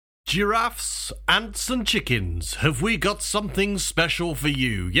Giraffes, ants and chickens, have we got something special for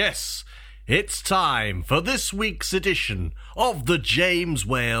you? Yes, it's time for this week's edition of the James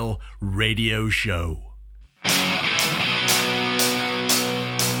Whale Radio Show.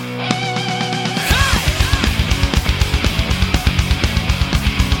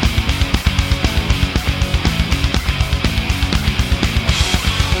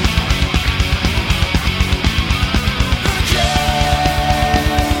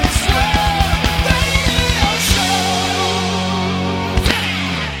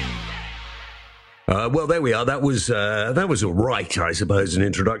 Well, there we are. That was all right, I suppose, an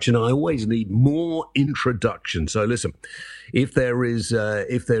introduction. I always need more introduction. So listen, if there is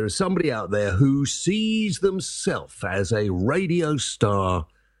somebody out there who sees themselves as a radio star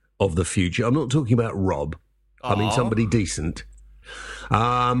of the future, I'm not talking about Rob. I mean somebody decent.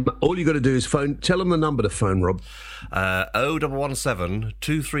 All you got to do is phone. Tell them the number to phone, Rob. 0117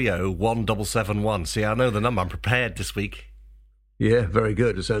 230 1771. See, I know the number. I'm prepared this week. Yeah, very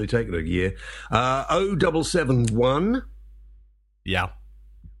good. It's only taken a year. 0771. Yeah.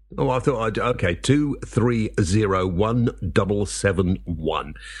 Oh, I thought okay,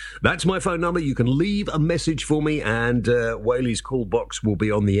 2301771. That's my phone number. You can leave a message for me, and Whaley's call box will be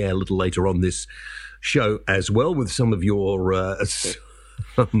on the air a little later on this show as well, with some of your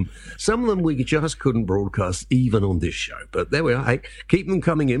some of them we just couldn't broadcast even on this show. But there we are. Hey, keep them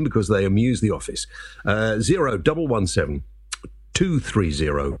coming in because they amuse the office. 0117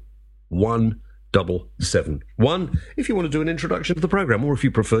 230 1771 if you want to do an introduction to the programme, or if you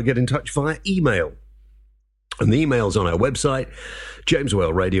prefer, get in touch via email. And the email's on our website,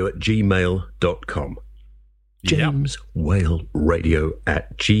 jameswhaleradio@gmail.com.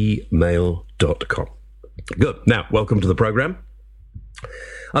 jameswhaleradio@gmail.com. Good. Now, welcome to the programme.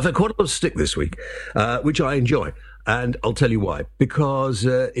 I've had quite a lot of stick this week, which I enjoy. And I'll tell you why. Because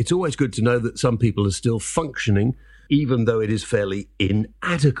it's always good to know that some people are still functioning, even though it is fairly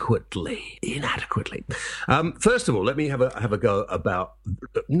inadequately. First of all, let me have a go about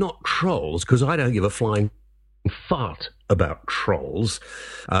not trolls, because I don't give a flying fart about trolls.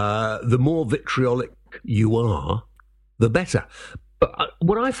 The more vitriolic you are, the better. But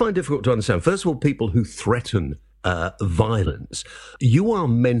what I find difficult to understand, first of all, people who threaten violence, you are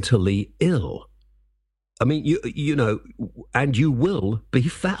mentally ill. I mean, you know, and you will be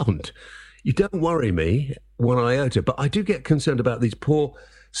found. You don't worry me one iota, but I do get concerned about these poor,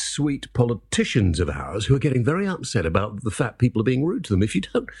 sweet politicians of ours who are getting very upset about the fact people are being rude to them. If you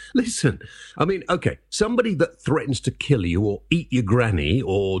don't listen, I mean, okay, somebody that threatens to kill you or eat your granny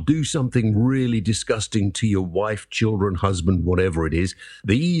or do something really disgusting to your wife, children, husband, whatever it is,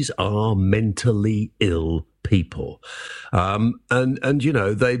 these are mentally ill people. And you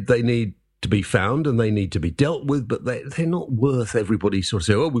know, they need to be found and they need to be dealt with, but they're not worth everybody sort of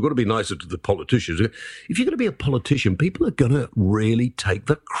saying, oh, we've got to be nicer to the politicians. If you're going to be a politician, people are going to really take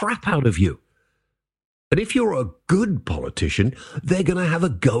the crap out of you. And if you're a good politician, they're going to have a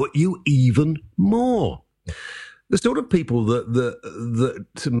go at you even more. The sort of people that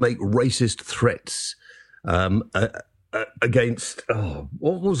make racist threats against,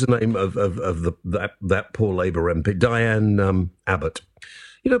 what was the name of that poor Labour MP, Diane Abbott.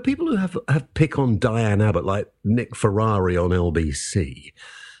 You know, people who have pick on Diane Abbott, like Nick Ferrari on LBC,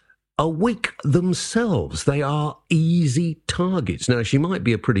 are weak themselves. They are easy targets. Now, she might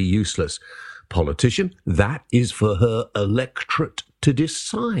be a pretty useless politician. That is for her electorate to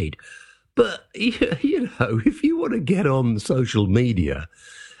decide. But, you know, if you want to get on social media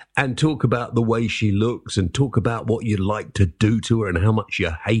and talk about the way she looks and talk about what you'd like to do to her and how much you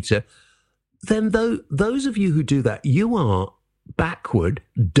hate her, then those of you who do that, you are backward,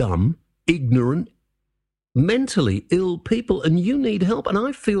 dumb, ignorant, mentally ill people, and you need help, and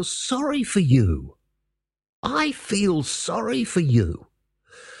I feel sorry for you. I feel sorry for you.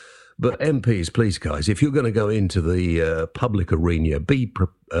 But MPs, please, guys, if you're going to go into the public arena, be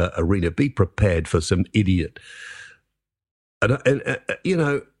prepared for some idiot. And you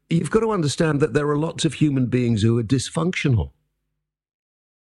know, you've got to understand that there are lots of human beings who are dysfunctional.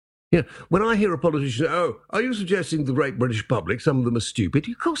 Yeah, when I hear a politician say, oh, are you suggesting the great British public, some of them are stupid?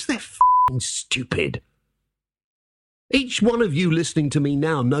 Of course they're f***ing stupid. Each one of you listening to me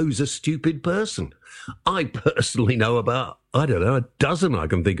now knows a stupid person. I personally know about, I don't know, a dozen I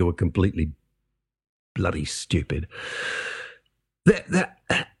can think of are completely bloody stupid.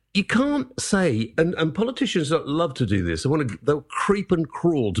 You can't say, and politicians love to do this. They'll creep and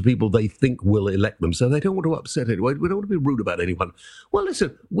crawl to people they think will elect them, so they don't want to upset anyone. We don't want to be rude about anyone. Well,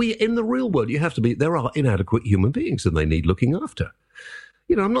 listen, in the real world, there are inadequate human beings and they need looking after.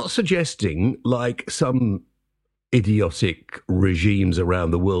 You know, I'm not suggesting like some idiotic regimes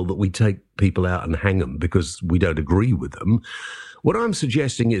around the world that we take people out and hang them because we don't agree with them. What I'm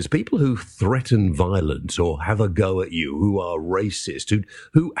suggesting is people who threaten violence or have a go at you, who are racist,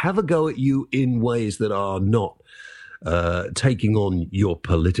 who have a go at you in ways that are not taking on your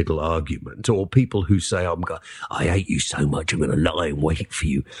political argument, or people who say, I hate you so much, I'm going to lie and wait for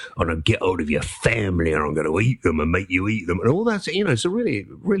you, and I'll get hold of your family, and I'm going to eat them and make you eat them, and all that. It's a really,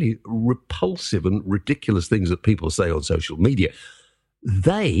 really repulsive and ridiculous things that people say on social media.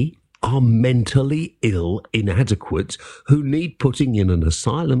 They are mentally ill inadequates who need putting in an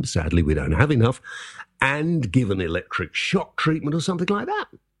asylum. Sadly, we don't have enough, and given electric shock treatment or something like that.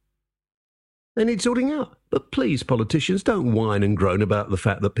 They need sorting out. But please, politicians, don't whine and groan about the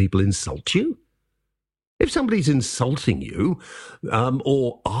fact that people insult you. If somebody's insulting you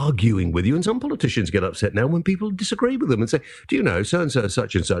or arguing with you, and some politicians get upset now when people disagree with them and say, do you know, so-and-so,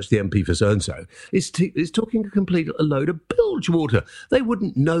 such and such, the MP for so-and-so, is talking a load of bilge water. They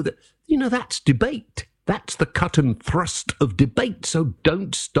wouldn't know that, that's debate. That's the cut and thrust of debate. So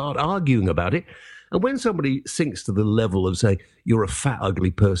don't start arguing about it. And when somebody sinks to the level of saying, you're a fat,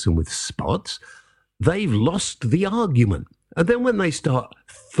 ugly person with spots, they've lost the argument. And then when they start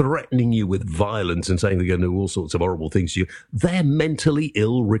threatening you with violence and saying they're going to do all sorts of horrible things to you, they're mentally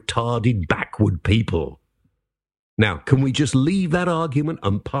ill, retarded, backward people. Now, can we just leave that argument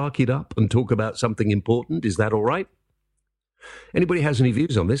and park it up and talk about something important? Is that all right? Anybody has any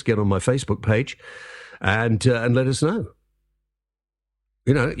views on this, get on my Facebook page and let us know.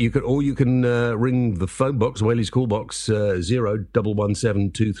 You can ring the phone box, Whaley's call box,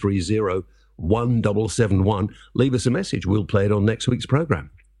 0117 230 1771. Leave us a message. We'll play it on next week's programme.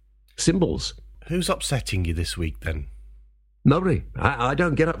 Symbols. Who's upsetting you this week, then? Nobody. I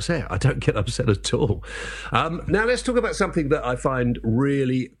don't get upset. I don't get upset at all. Now, let's talk about something that I find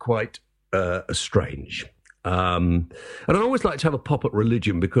really quite strange. And I always like to have a pop at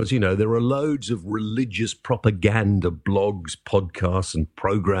religion because, there are loads of religious propaganda blogs, podcasts and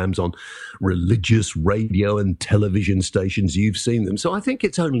programs on religious radio and television stations. You've seen them. So I think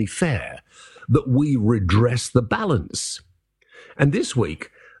it's only fair that we redress the balance. And this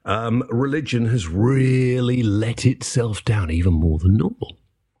week, religion has really let itself down even more than normal.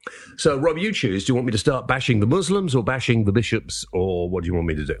 So, Rob, you choose. Do you want me to start bashing the Muslims or bashing the bishops, or what do you want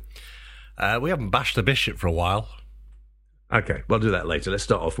me to do? We haven't bashed the bishop for a while. Okay, we'll do that later. Let's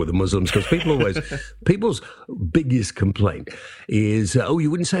start off with the Muslims, because people's biggest complaint is, you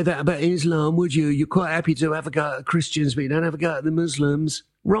wouldn't say that about Islam, would you? You're quite happy to have a go at Christians, but you don't have a go at the Muslims.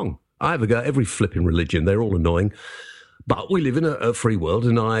 Wrong. I have a go at every flipping religion. They're all annoying. But we live in a free world,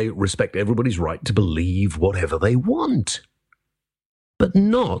 and I respect everybody's right to believe whatever they want. But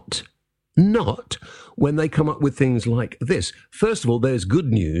not when they come up with things like this. First of all, there's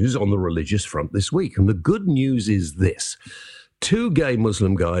good news on the religious front this week, and the good news is this. 2 gay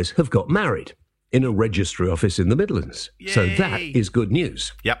Muslim guys have got married in a registry office in the Midlands. Yay. So that is good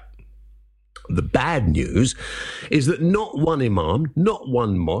news. Yep. The bad news is that not one imam, not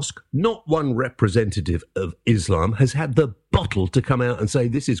one mosque, not one representative of Islam has had the bottle to come out and say,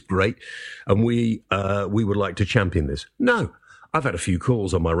 this is great, and we would like to champion this. No. I've had a few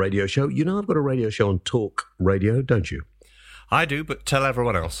calls on my radio show. I've got a radio show on Talk Radio, don't you? I do, but tell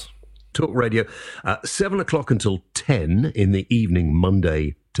everyone else. Talk Radio, 7 o'clock until 10 in the evening,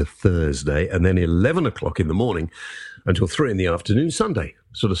 Monday to Thursday, and then 11 o'clock in the morning until 3 in the afternoon, Sunday,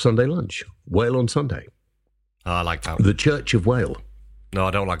 sort of Sunday lunch. Whale on Sunday. Oh, I like that. The Church of Whale. No,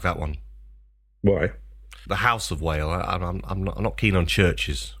 I don't like that one. Why? The House of Whale. I'm not keen on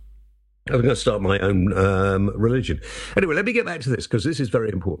churches. I'm going to start my own religion. Anyway, let me get back to this, because this is very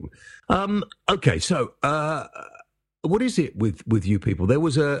important. Okay, so what is it with you people? There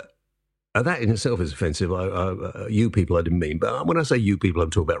was that in itself is offensive. You people, I didn't mean. But when I say you people, I'm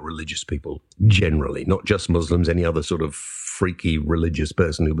talking about religious people generally, not just Muslims, any other sort of freaky religious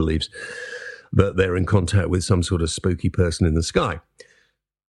person who believes that they're in contact with some sort of spooky person in the sky,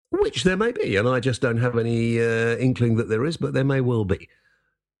 which there may be. And I just don't have any inkling that there is, but there may well be.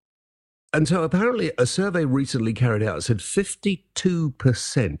 And so apparently a survey recently carried out said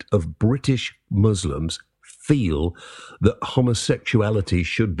 52% of British Muslims feel that homosexuality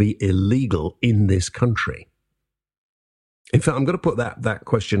should be illegal in this country. In fact, I'm going to put that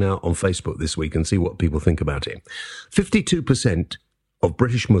question out on Facebook this week and see what people think about it. 52% of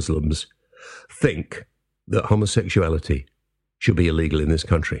British Muslims think that homosexuality should be illegal in this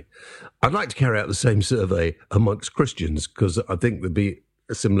country. I'd like to carry out the same survey amongst Christians, because I think there'd be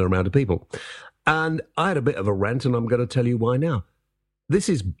a similar amount of people. And I had a bit of a rant, and I'm going to tell you why now. This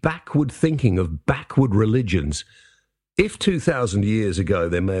is backward thinking of backward religions. if 2,000 years ago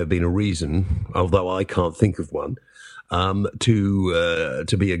there may have been a reason, although I can't think of one, to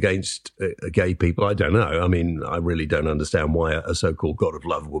be against gay people, I don't know. I mean, I really don't understand why a so-called God of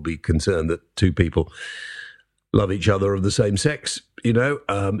love would be concerned that two people love each other of the same sex. You know,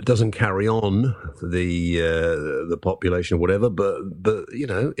 it doesn't carry on the population or whatever, but you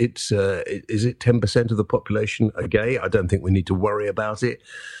know, is it 10% of the population are gay? I don't think we need to worry about it.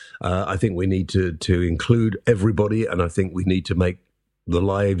 I think we need to include everybody, and I think we need to make the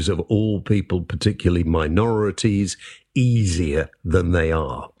lives of all people, particularly minorities, easier than they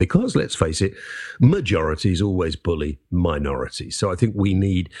are. Because, let's face it, majorities always bully minorities. So I think we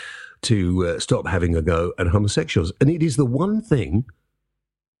need to stop having a go at homosexuals. And it is the one thing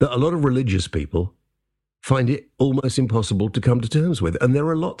that a lot of religious people find it almost impossible to come to terms with. And there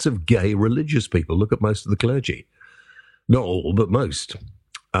are lots of gay religious people. Look at most of the clergy. Not all, but most.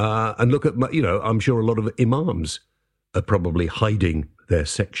 And look at, you know, I'm sure a lot of imams are probably hiding their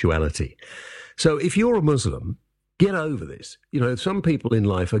sexuality. So if you're a Muslim, get over this. You know, some people in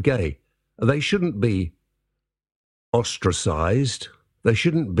life are gay. They shouldn't be ostracized. They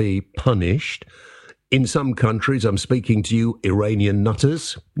shouldn't be punished. In some countries, I'm speaking to you Iranian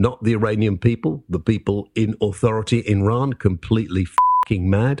nutters, not the Iranian people, the people in authority in Iran, completely fucking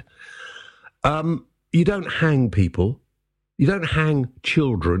mad. You don't hang people. You don't hang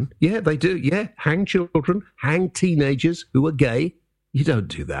children. Yeah, they do. Yeah, hang children, hang teenagers who are gay. You don't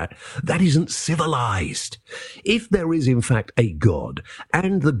do that. That isn't civilized. If there is, in fact, a God,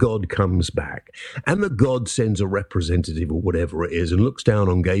 and the God comes back, and the God sends a representative or whatever it is and looks down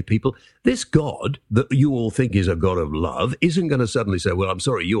on gay people, this God that you all think is a God of love isn't going to suddenly say, well, I'm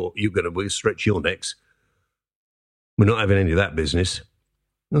sorry, you're going to stretch your necks. We're not having any of that business.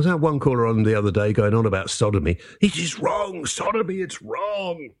 There was that one caller on the other day going on about sodomy. It is wrong. Sodomy, it's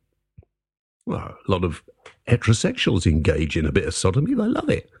wrong. Well, a lot of heterosexuals engage in a bit of sodomy. They love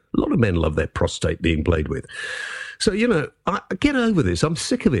it. A lot of men love their prostate being played with. So, you know, get over this. I'm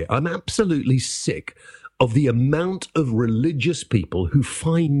sick of it. I'm absolutely sick of the amount of religious people who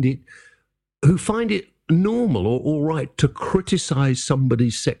find it normal or all right to criticize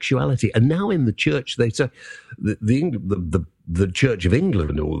somebody's sexuality. And now in the church, they say, the Church of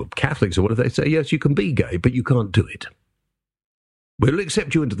England or the Catholics or whatever, they say, yes, you can be gay, but you can't do it. We'll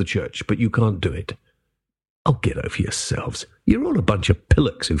accept you into the church, but you can't do it. Oh, get over yourselves. You're all a bunch of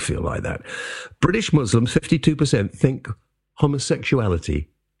pillocks who feel like that. British Muslims, 52%, think homosexuality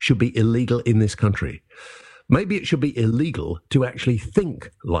should be illegal in this country. Maybe it should be illegal to actually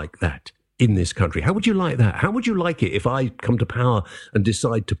think like that in this country. How would you like that? How would you like it if I come to power and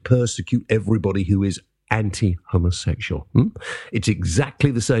decide to persecute everybody who is anti-homosexual? It's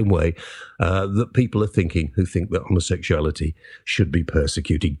exactly the same way that people are thinking who think that homosexuality should be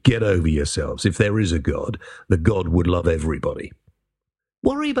persecuted. Get over yourselves. If there is a God, the God would love everybody.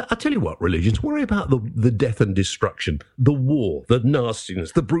 Worry about, I tell you what, religions, worry about the death and destruction, the war, the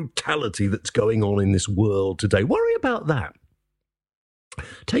nastiness, the brutality that's going on in this world today. Worry about that.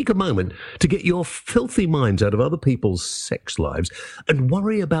 Take a moment to get your filthy minds out of other people's sex lives and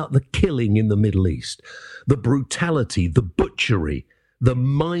worry about the killing in the Middle East, the brutality, the butchery, the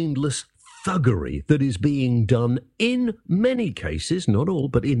mindless thuggery that is being done in many cases, not all,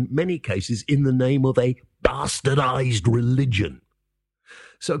 but in many cases, in the name of a bastardized religion.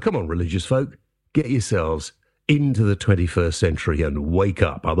 So come on, religious folk, get yourselves into the 21st century and wake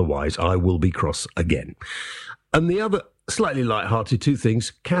up. Otherwise, I will be cross again. And the other slightly light-hearted two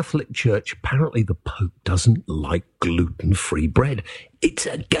things. Catholic Church, apparently the Pope doesn't like gluten-free bread. It's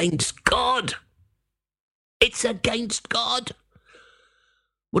against God. It's against God.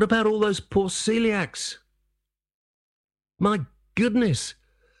 What about all those poor celiacs? My goodness.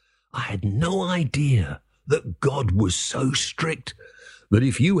 I had no idea that God was so strict that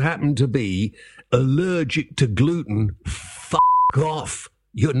if you happen to be allergic to gluten, fuck off.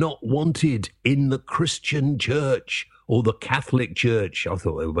 You're not wanted in the Christian church or the Catholic Church. I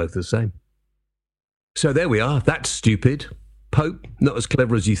thought they were both the same. So there we are. That's stupid. Pope, not as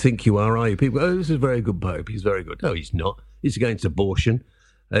clever as you think you are you? People, oh, this is a very good Pope. He's very good. No, he's not. He's against abortion.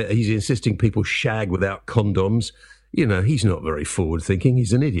 He's insisting people shag without condoms. You know, he's not very forward-thinking.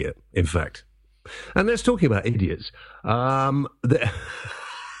 He's an idiot, in fact. And let's talk about idiots.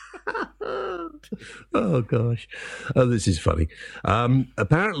 Oh, gosh. Oh, this is funny.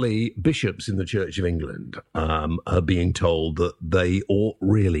 Apparently, bishops in the Church of England are being told that they ought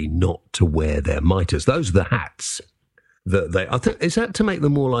really not to wear their mitres. Those are the hats that is that to make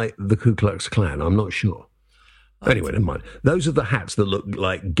them more like the Ku Klux Klan? I'm not sure. Anyway, never mind. Those are the hats that look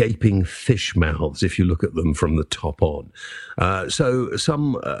like gaping fish mouths if you look at them from the top on. So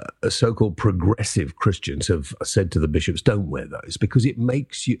some so-called progressive Christians have said to the bishops, don't wear those because it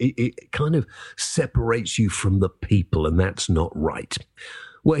makes you, it kind of separates you from the people, and that's not right.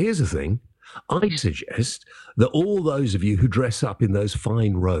 Well, here's the thing. I suggest that all those of you who dress up in those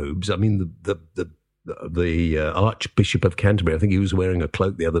fine robes, I mean, the Archbishop of Canterbury, I think he was wearing a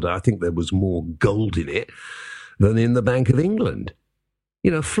cloak the other day. I think there was more gold in it than in the Bank of England.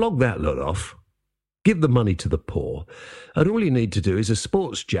 You know, flog that lot off, give the money to the poor, and all you need to do is a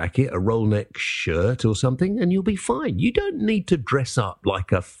sports jacket, a roll neck shirt or something, and you'll be fine. You don't need to dress up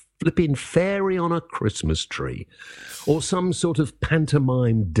like a flipping fairy on a Christmas tree or some sort of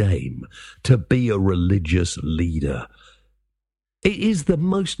pantomime dame to be a religious leader. It is the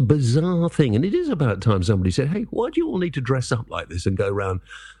most bizarre thing, and it is about time somebody said, hey, why do you all need to dress up like this and go around,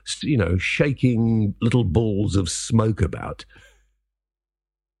 you know, shaking little balls of smoke about?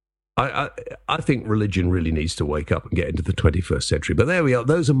 I think religion really needs to wake up and get into the 21st century. But there we are.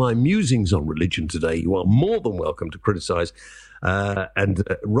 Those are my musings on religion today. You are more than welcome to criticise. And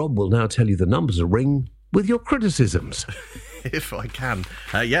Rob will now tell you the numbers to ring with your criticisms. If I can.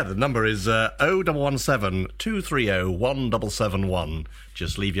 The number is 0117 230 1771.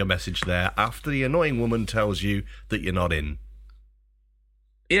 Just leave your message there after the annoying woman tells you that you're not in.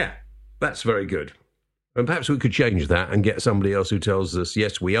 Yeah, that's very good. And perhaps we could change that and get somebody else who tells us,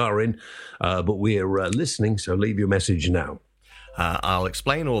 yes, we are in, but we're listening, so leave your message now. I'll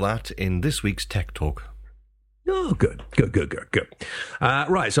explain all that in this week's Tech Talk. Oh, good.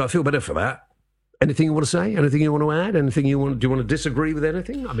 Right, so I feel better for that. Anything you want to say? Anything you want to add? Do you want to disagree with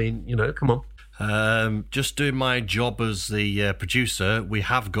anything? I mean, you know, come on. Just doing my job as the producer, we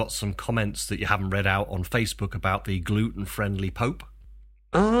have got some comments that you haven't read out on Facebook about the gluten-friendly Pope.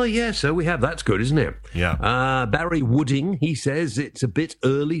 Oh, yeah, so we have. That's good, isn't it? Yeah. Barry Wooding, he says it's a bit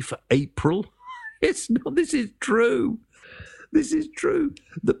early for April. It's not. This is true.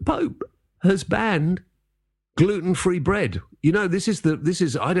 The Pope has banned gluten-free bread. You know, this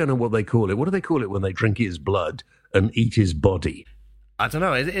is, I don't know what they call it. What do they call it when they drink his blood and eat his body? I don't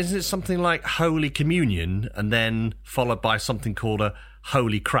know. Isn't it something like Holy Communion and then followed by something called a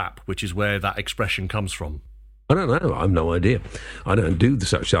holy crap, which is where that expression comes from? I don't know. I have no idea. I don't do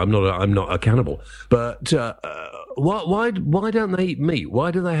such. I'm not a cannibal. But why don't they eat meat?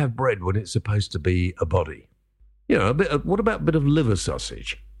 Why do they have bread when it's supposed to be a body? You know, what about a bit of liver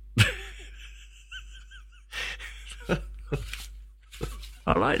sausage?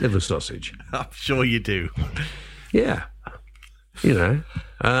 I like liver sausage. I'm sure you do. Yeah. You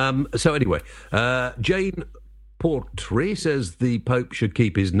know. So anyway, Jane Portree says the Pope should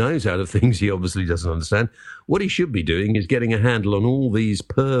keep his nose out of things he obviously doesn't understand. What he should be doing is getting a handle on all these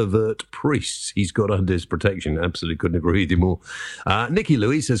pervert priests he's got under his protection. Absolutely couldn't agree with you more. Nikki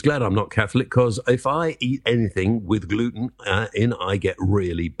Louise says, glad I'm not Catholic because if I eat anything with gluten in, I get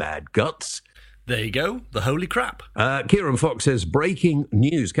really bad guts. There you go, the holy crap. Kieran Fox says, breaking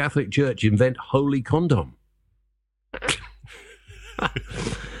news, Catholic Church invent holy condom.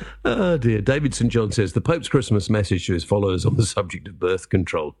 Oh dear. David St. John says, the Pope's Christmas message to his followers on the subject of birth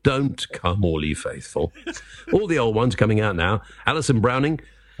control. Don't come, all ye faithful. All the old ones coming out now. Alison Browning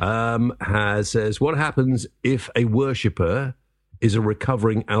says, what happens if a worshipper is a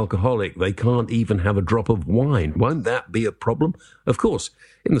recovering alcoholic? They can't even have a drop of wine. Won't that be a problem? Of course,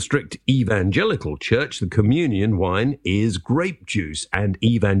 in the strict evangelical church, the communion wine is grape juice, and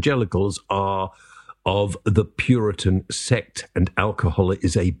evangelicals are of the Puritan sect, and alcohol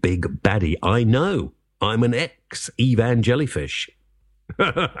is a big baddie. I know. I'm an ex-evangelifish.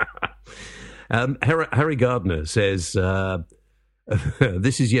 Harry Gardner says,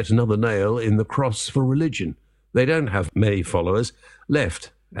 this is yet another nail in the cross for religion. They don't have many followers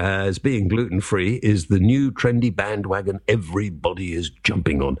left, as being gluten-free is the new trendy bandwagon everybody is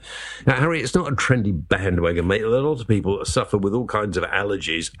jumping on. Now, Harry, it's not a trendy bandwagon, mate. A lot of people suffer with all kinds of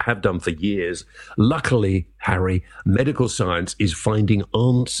allergies, have done for years. Luckily, Harry, medical science is finding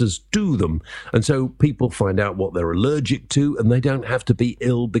answers to them. And so people find out what they're allergic to, and they don't have to be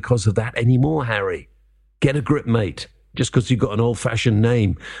ill because of that anymore, Harry. Get a grip, mate. Just because you've got an old-fashioned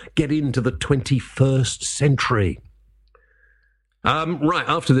name. Get into the 21st century. Right,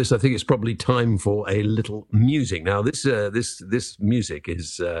 after this, I think it's probably time for a little music. Now, this music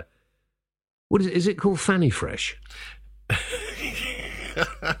is... what is it? Is it called Fanny Fresh?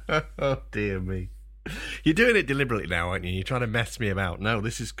 Oh, dear me. You're doing it deliberately now, aren't you? You're trying to mess me about. No,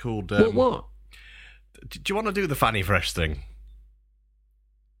 this is called... What? Do you want to do the Fanny Fresh thing?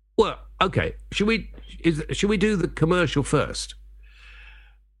 Well, okay. Should we do the commercial first?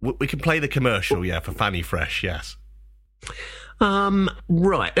 We can play the commercial, yeah, for Fanny Fresh, yes.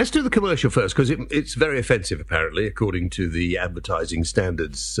 Right, let's do the commercial first, because it's very offensive, apparently, according to the Advertising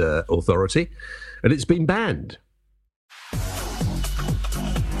Standards Authority, and it's been banned.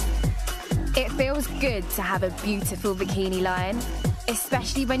 It feels good to have a beautiful bikini line,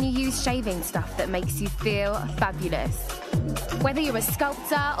 especially when you use shaving stuff that makes you feel fabulous. Whether you're a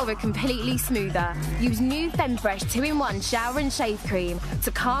sculptor or a completely smoother, use new Femfresh 2-in-1 shower and shave cream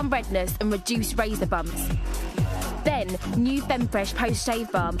to calm redness and reduce razor bumps. Then, new Femfresh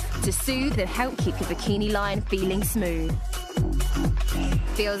post-shave balm to soothe and help keep your bikini line feeling smooth.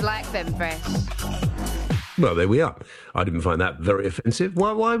 Feels like Femfresh. Well, there we are. I didn't find that very offensive.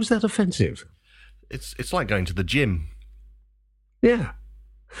 Why was that offensive? It's like going to the gym. Yeah.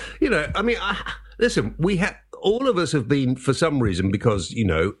 You know, I mean, listen, all of us have been, for some reason, because, you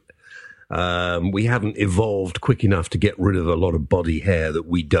know, we haven't evolved quick enough to get rid of a lot of body hair that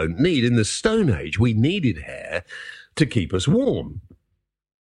we don't need. In the Stone Age, we needed hair to keep us warm.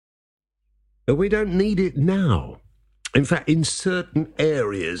 But we don't need it now. In fact, in certain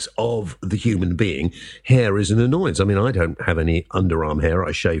areas of the human being, hair is an annoyance. I mean, I don't have any underarm hair.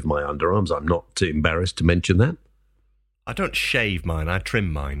 I shave my underarms. I'm not too embarrassed to mention that. I don't shave mine. I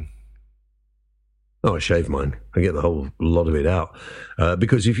trim mine. Oh, I shave mine. I get the whole lot of it out.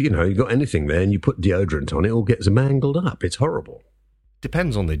 Because if, you've got anything there and you put deodorant on, it all gets mangled up. It's horrible.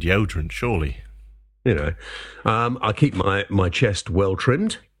 Depends on the deodorant, surely. I keep my chest well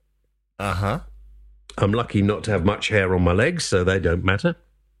trimmed. Uh-huh. I'm lucky not to have much hair on my legs, so they don't matter.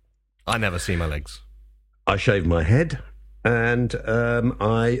 I never see my legs. I shave my head, and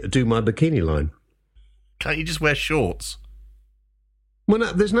I do my bikini line. Can't you just wear shorts? Well,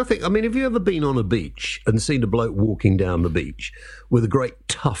 no, there's nothing. I mean, have you ever been on a beach and seen a bloke walking down the beach with a great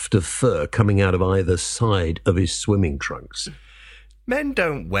tuft of fur coming out of either side of his swimming trunks? Men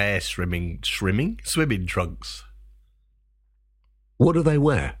don't wear swimming trunks. What do they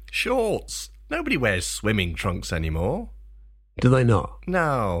wear? Shorts. Nobody wears swimming trunks anymore. Do they not?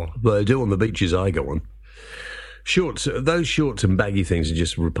 No. Well, they do on the beaches I go on. Those shorts and baggy things are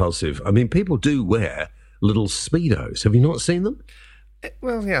just repulsive. I mean, people do wear little Speedos. Have you not seen them?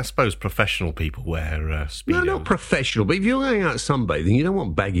 Well, yeah, I suppose professional people wear Speedos. No, not professional, but if you're going out sunbathing, you don't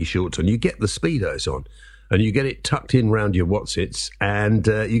want baggy shorts on. You get the Speedos on, and you get it tucked in round your whatsits, and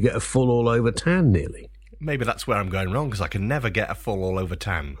you get a full all-over tan nearly. Maybe that's where I'm going wrong, because I can never get a full all-over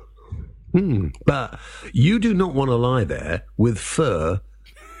tan. But you do not want to lie there with fur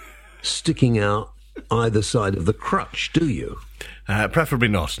sticking out either side of the crutch, do you? Preferably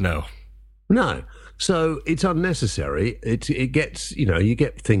not, no. No. So it's unnecessary. It gets, you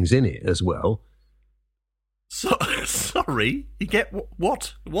get things in it as well. Sorry? You get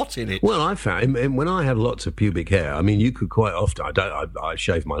what? What in it? Well, I found, when I had lots of pubic hair, I mean, you could quite often, I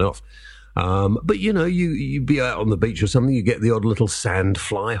shave mine off. But, you'd be out on the beach or something, you get the odd little sand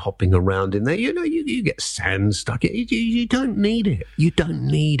fly hopping around in there. You get sand stuck in it. You don't need it. You don't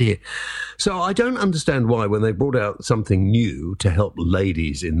need it. So I don't understand why, when they brought out something new to help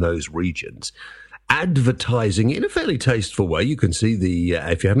ladies in those regions, advertising in a fairly tasteful way. You can see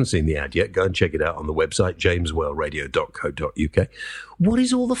if you haven't seen the ad yet, go and check it out on the website, jameswellradio.co.uk. What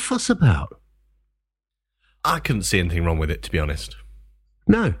is all the fuss about? I couldn't see anything wrong with it, to be honest.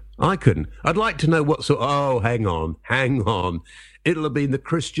 No, I couldn't. I'd like to know what sort... Oh, hang on. It'll have been the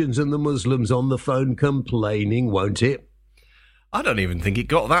Christians and the Muslims on the phone complaining, won't it? I don't even think it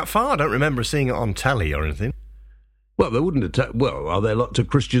got that far. I don't remember seeing it on telly or anything. Well, they wouldn't have... Well, are there lots of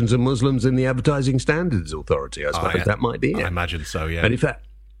Christians and Muslims in the Advertising Standards Authority? I suppose that might be it. I imagine so, yeah. And in fact,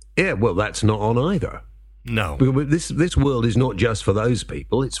 well, that's not on either. No. This world is not just for those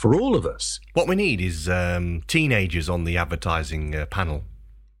people, it's for all of us. What we need is teenagers on the advertising panel.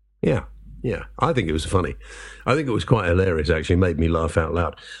 Yeah. I think it was funny. I think it was quite hilarious, actually. It made me laugh out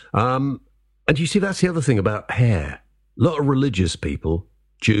loud. And you see, that's the other thing about hair. A lot of religious people,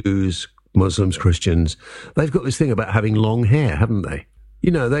 Jews, Muslims, Christians, they've got this thing about having long hair, haven't they?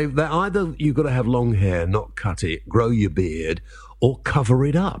 They either you've got to have long hair, not cut it, grow your beard, or cover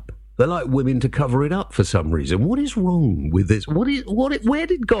it up. They like women to cover it up for some reason. What is wrong with this? Where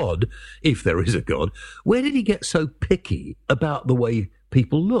did God, if there is a God, where did he get so picky about the way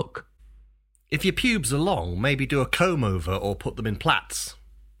people look? If your pubes are long, maybe do a comb over or put them in plaits.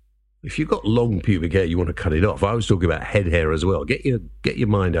 If you've got long pubic hair, you want to cut it off. I was talking about head hair as well. Get your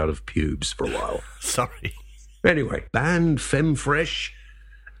mind out of pubes for a while. Sorry. Anyway, banned Femfresh.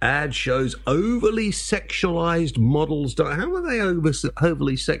 Ad shows overly sexualized models. How are they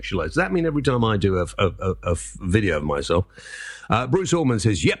overly sexualized? Does that mean every time I do a video of myself? Bruce Allman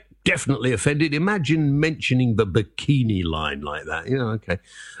says, yep, definitely offended. Imagine mentioning the bikini line like that. Okay.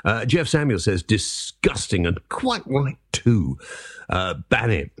 Jeff Samuel says, disgusting and quite right too.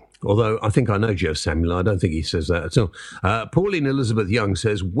 Ban it. Although I think I know Jeff Samuel. I don't think he says that at all. Pauline Elizabeth Young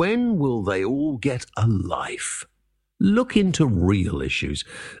says, when will they all get a life? Look into real issues.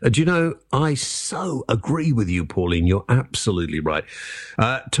 Do you know, I so agree with you, Pauline. You're absolutely right.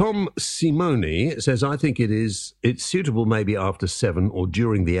 Tom Simone says, I think it's suitable maybe after 7 or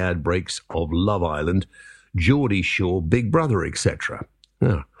during the ad breaks of Love Island, Geordie Shore, Big Brother, etc.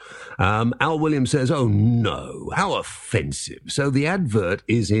 Yeah. Al Williams says, oh no, how offensive. So the advert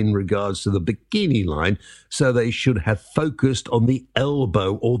is in regards to the bikini line, so they should have focused on the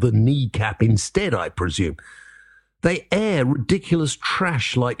elbow or the kneecap instead, I presume. They air ridiculous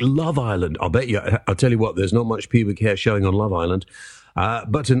trash like Love Island. I'll tell you what, there's not much pubic hair showing on Love Island.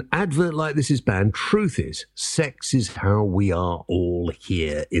 But an advert like this is banned. Truth is, sex is how we are all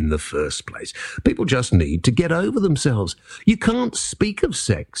here in the first place. People just need to get over themselves. You can't speak of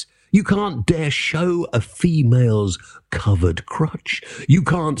sex. You can't dare show a female's covered crutch. You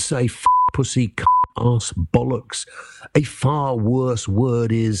can't say pussy, ass, bollocks. A far worse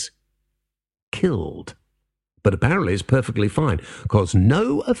word is killed. But apparently it's perfectly fine, because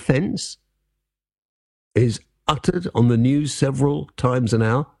no offence is uttered on the news several times an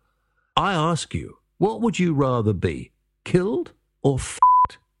hour. I ask you, what would you rather be, killed or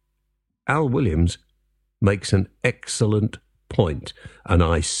f***ed? Al Williams makes an excellent point, and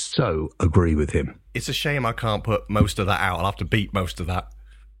I so agree with him. It's a shame I can't put most of that out. I'll have to beat most of that.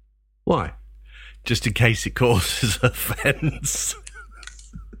 Why? Just in case it causes offence.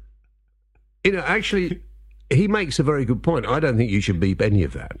 Actually, he makes a very good point. I don't think you should beep any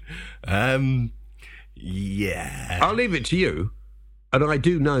of that. Yeah. I'll leave it to you. And I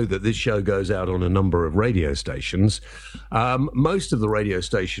do know that this show goes out on a number of radio stations. Most of the radio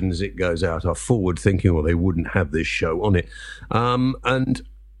stations it goes out are forward-thinking, or they wouldn't have this show on it.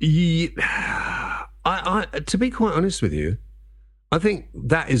 To be quite honest with you, I think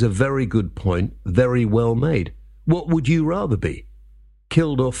that is a very good point, very well made. What would you rather be,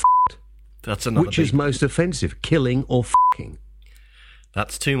 killed or f***ed? That's another Which beep. is most offensive, killing or f***ing?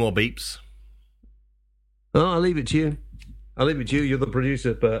 That's 2 more beeps. Oh, I'll leave it to you. You're the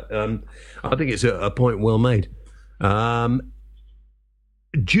producer, but I think it's a point well made.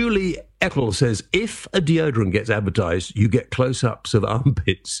 Julie Eckel says, if a deodorant gets advertised, you get close-ups of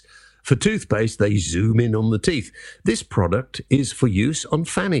armpits. For toothpaste, they zoom in on the teeth. This product is for use on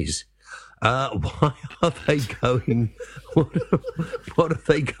fannies. Why are they going? What are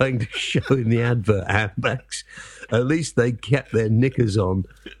they going to show in the advert? Handbags? At least they kept their knickers on.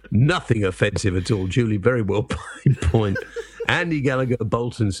 Nothing offensive at all. Julie, very well played point. Andy Gallagher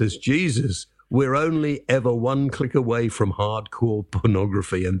Bolton says, Jesus, we're only ever one click away from hardcore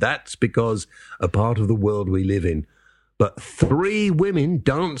pornography, and that's because a part of the world we live in. But 3 women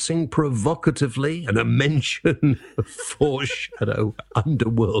dancing provocatively and a mention of foreshadow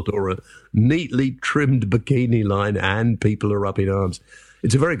underworld or a neatly trimmed bikini line, and people are up in arms.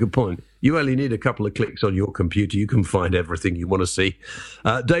 It's a very good point. You only need a couple of clicks on your computer. You can find everything you want to see.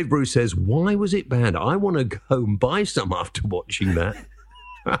 Dave Bruce says, why was it banned? I want to go and buy some after watching that.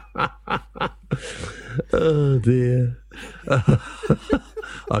 Oh, dear.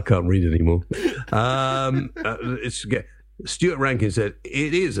 I can't read anymore. Stuart Rankin said,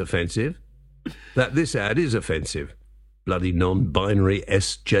 it is offensive. That this ad is offensive. Bloody non-binary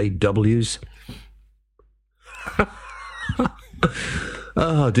SJWs.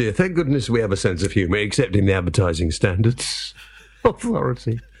 Oh, dear. Thank goodness we have a sense of humour, except in the advertising standards.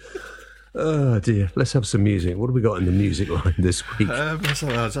 Authority. Oh, dear. Let's have some music. What have we got in the music line this week?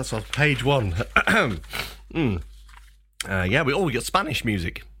 That's on page 1. We got Spanish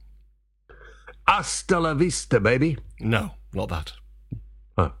music. Hasta la vista, baby. No, not that.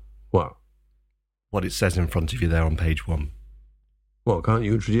 Oh, what? What it says in front of you there on page 1. Well, can't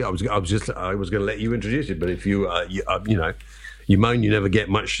you introduce? I was going to let you introduce it, but if you moan you never get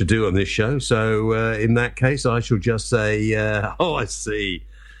much to do on this show. So in that case, I shall just say, I see.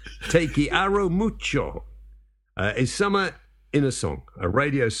 Te quiero mucho. Is Summer in a Song. A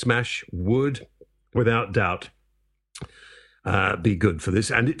radio smash would, without doubt, be good for this.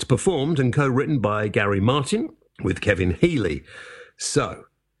 And it's performed and co-written by Gary Martin with Kevin Healy. So,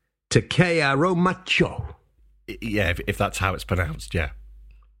 Te quiero mucho. Yeah, if that's how it's pronounced, yeah.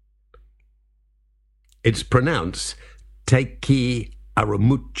 It's pronounced Te quiero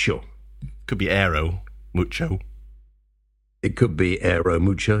mucho. Could be aero mucho. It could be aero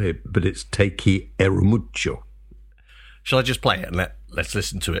mucho, but it's Te quiero mucho. Shall I just play it and let's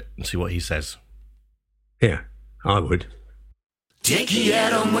listen to it and see what he says? Yeah, I would. Te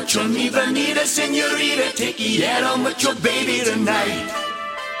quiero mucho, mi bonita señorita. Te quiero mucho, baby, tonight.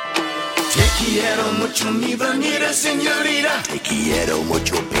 Te quiero mucho, mi bonita señorita. Te quiero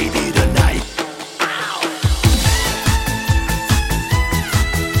mucho, baby, tonight.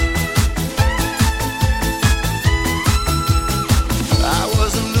 I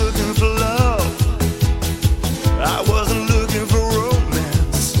wasn't looking for love. I wasn't looking for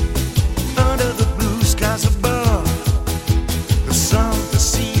romance. Under the blue skies above, the sun to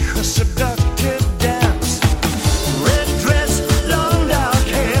see her seductive dance. Red dress, long dark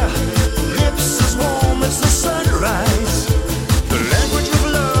hair, lips as warm as the sunrise. The language of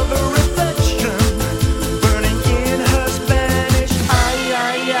love, a reflection, burning in her Spanish. Ay,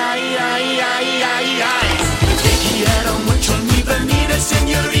 ay, ay, ay, ay, ay, ay. Te quiero mucho, mi bonita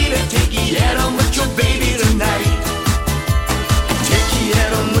señorita. Te quiero mucho, baby, tonight. Te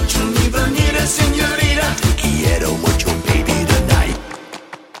quiero mucho, mi bonita señorita. Te quiero mucho, baby, tonight.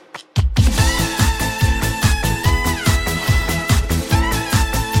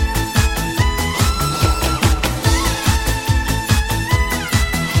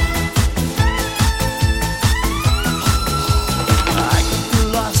 I could be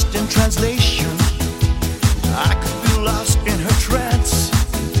lost in translation. I could be lost in her trance.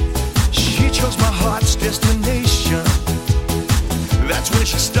 She chose my heart's destination. That's when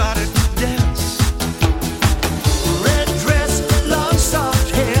she started to dance. Red dress, long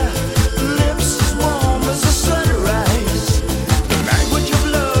soft hair, lips as warm as the sunrise. The language of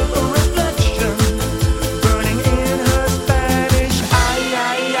love, a reflection, burning in her Spanish. Ay,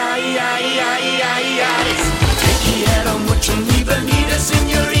 ay, ay, ay, ay, ay, ay. Te quiero mucho, mi bonita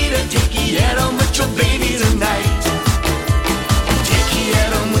señorita. Te quiero mucho, baby, tonight. Te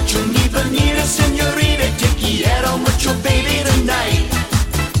quiero mucho, mi bonita señorita. Te quiero mucho, baby, tonight.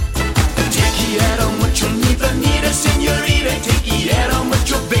 Te quiero mucho, mi bonita señorita. Te quiero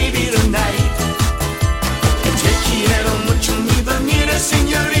mucho, baby, tonight. Te quiero mucho, mi bonita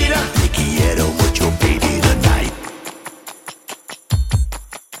señorita. Te quiero mucho, baby, tonight.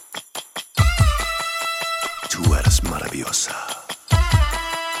 Tú eres maravillosa.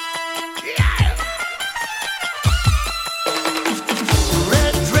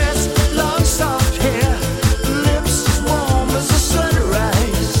 Red dress, long soft hair, lips as warm as the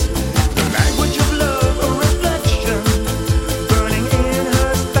sunrise. The language of love, a reflection, burning in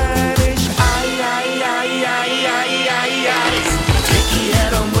her Spanish. Ay, ay, ay, ay, ay, ay, ay. Te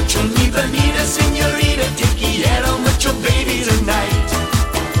quiero mucho, mi bonita señorita. Te quiero mucho, baby, tonight.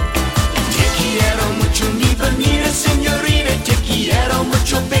 Te quiero mucho, mi bonita señorita. Te quiero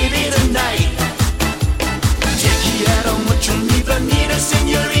mucho, baby, tonight. Te quiero mucho, mi bonita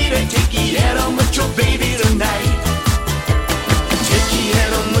señorita. Te quiero mucho, baby, tonight. Te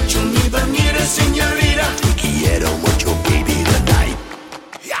quiero mucho, mi bonita señorita. Te quiero mucho, baby, tonight.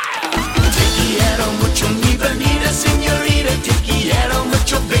 Te quiero mucho, mi bonita señorita. Te quiero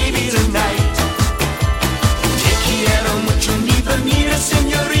mucho, baby, tonight. Te quiero mucho, mi bonita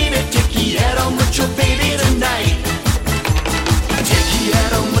señorita. Te quiero mucho, baby, tonight. Te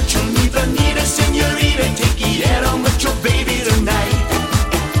quiero mucho, mi bonita señorita. Te quiero mucho, baby, tonight.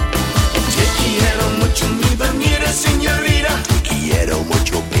 Te quiero mucho, mi bonita señorita. Te quiero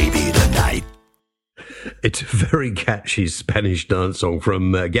mucho, baby, tonight. It's a very catchy Spanish dance song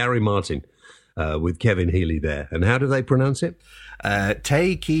from Gary Martin with Kevin Healy there. And how do they pronounce it?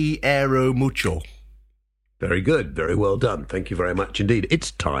 Te quiero mucho. Very good. Very well done. Thank you very much indeed.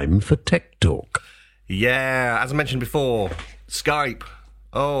 It's time for Tech Talk. Yeah, as I mentioned before, Skype.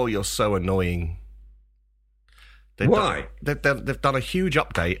 Oh, you're so annoying. Why? They've done a huge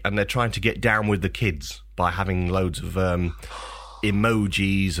update and they're trying to get down with the kids by having loads of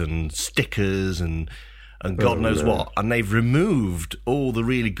emojis and stickers and God knows what. And they've removed all the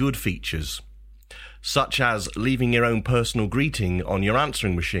really good features, such as leaving your own personal greeting on your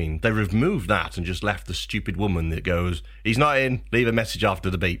answering machine. They removed that and just left the stupid woman that goes, "He's not in, leave a message after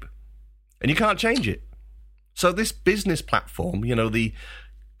the beep." And you can't change it. So this business platform, you know, the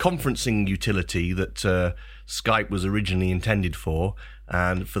conferencing utility that Skype was originally intended for,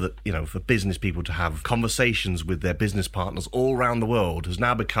 and for the, you know, for business people to have conversations with their business partners all around the world, has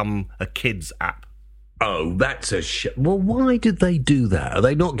now become a kids app. Oh, that's a Well, why did they do that? Are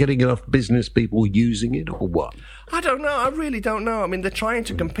they not getting enough business people using it, or what? I don't know. I really don't know. I mean, they're trying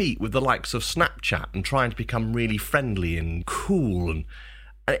to compete with the likes of Snapchat and trying to become really friendly and cool, and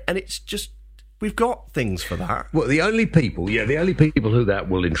it's just, we've got things for that. Well, the only people who that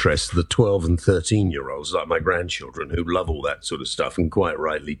will interest, the 12 and 13-year-olds, like my grandchildren, who love all that sort of stuff, and quite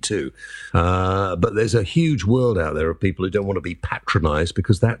rightly too. But there's a huge world out there of people who don't want to be patronised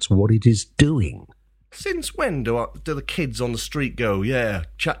because that's what it is doing. Since when do the kids on the street go, yeah,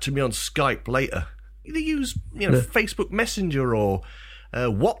 chat to me on Skype later? They use, Facebook Messenger or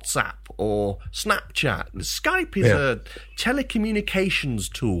WhatsApp or Snapchat. Skype is a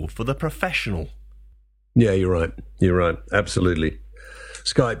telecommunications tool for the professional. Yeah, you're right. You're right. Absolutely.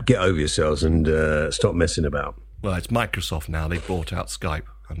 Skype, get over yourselves and stop messing about. Well, it's Microsoft now. They bought out Skype.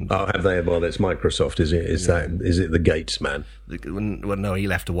 Oh, have they? Well, that's Microsoft, is it? Is it the Gates man? Well, no, he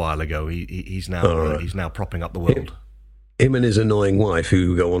left a while ago. He's now he's now propping up the world. Him and his annoying wife,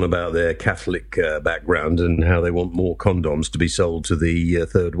 who go on about their Catholic background and how they want more condoms to be sold to the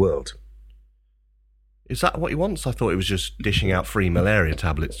third world. Is that what he wants? I thought he was just dishing out free malaria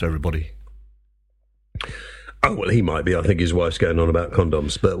tablets to everybody. Oh, well, he might be. I think his wife's going on about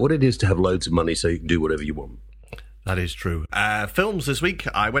condoms. But what it is to have loads of money so you can do whatever you want. That is true. Films this week.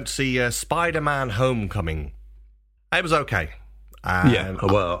 I went to see Spider-Man Homecoming. It was okay.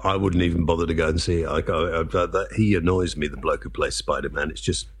 Well, I wouldn't even bother to go and see it. He annoys me, the bloke who plays Spider-Man. It's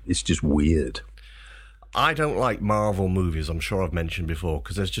just weird. I don't like Marvel movies, I'm sure I've mentioned before,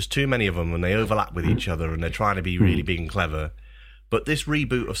 because there's just too many of them and they overlap with each other and they're trying to be really big and clever. But this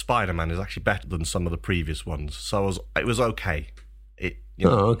reboot of Spider-Man is actually better than some of the previous ones. So it was okay.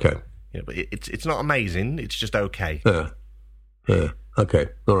 Okay. Yeah, but it's not amazing. It's just okay. Yeah. Okay.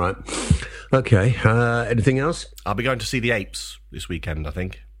 All right. Okay. Anything else? I'll be going to see The Apes this weekend, I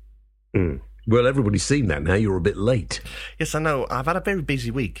think. Well, everybody's seen that now. You're a bit late. Yes, I know. I've had a very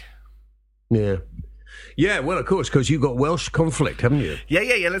busy week. Yeah. Yeah, well, of course, because you've got Welsh conflict, haven't you?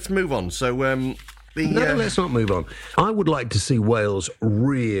 Yeah. Let's move on. So, No, let's not move on. I would like to see Wales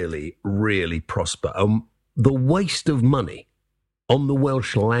really, really prosper. The waste of money on the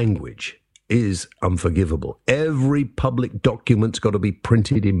Welsh language is unforgivable. Every public document's got to be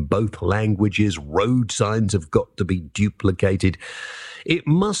printed in both languages. Road signs have got to be duplicated. It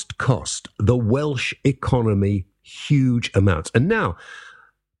must cost the Welsh economy huge amounts. And now,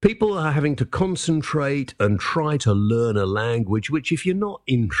 people are having to concentrate and try to learn a language which, if you're not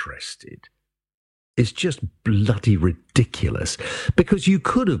interested, is just bloody ridiculous. Because you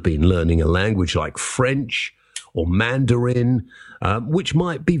could have been learning a language like French or Mandarin, which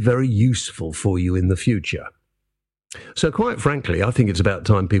might be very useful for you in the future. So quite frankly, I think it's about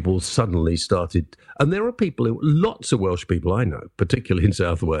time people suddenly started, and there are people, lots of Welsh people I know, particularly in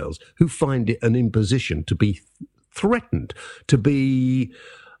South Wales, who find it an imposition to be threatened, to be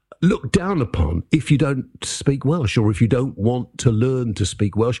looked down upon if you don't speak Welsh, or if you don't want to learn to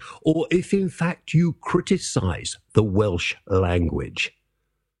speak Welsh, or if in fact you criticise the Welsh language.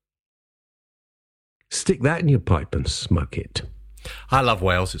 Stick that in your pipe and smoke it. I love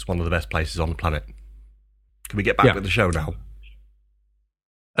Wales. It's one of the best places on the planet. Can we get back to the show now?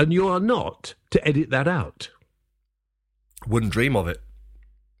 And you are not to edit that out. Wouldn't dream of it.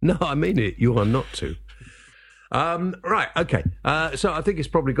 No, I mean it. You are not to. Right, okay. So I think it's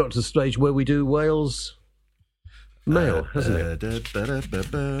probably got to the stage where we do Wales Mail, hasn't it? Let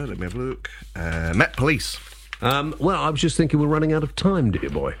me have a look. Met Police. Well, I was just thinking we're running out of time, dear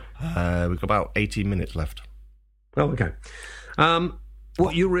boy. We've got about 18 minutes left. Oh, okay.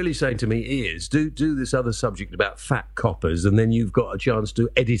 What you're really saying to me is do this other subject about fat coppers, and then you've got a chance to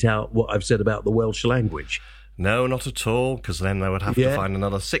edit out what I've said about the Welsh language. No, not at all, because then I would have to find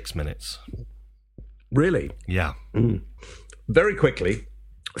another 6 minutes. Really? Yeah. Very quickly,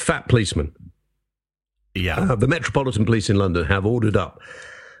 fat policemen. Yeah. The Metropolitan Police in London have ordered up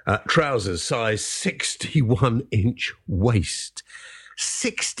trousers size 61-inch waist.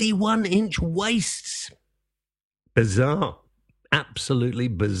 61-inch waists. Bizarre. Absolutely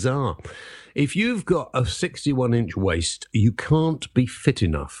bizarre. If you've got a 61-inch waist, you can't be fit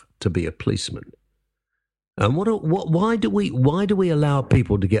enough to be a policeman. And why do we allow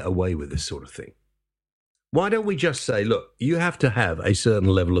people to get away with this sort of thing? Why don't we just say, look, you have to have a certain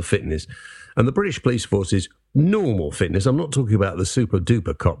level of fitness. And the British police force is normal fitness. I'm not talking about the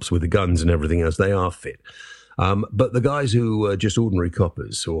super-duper cops with the guns and everything else. They are fit. But the guys who are just ordinary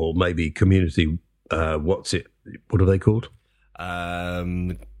coppers, or maybe community, what are they called?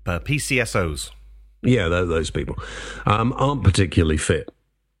 PCSOs. Yeah, those people aren't particularly fit.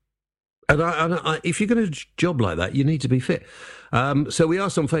 And if you're going to job like that, you need to be fit. So we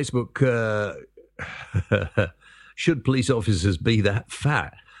asked on Facebook, should police officers be that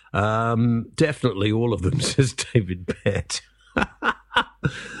fat? Definitely all of them, says David Baird.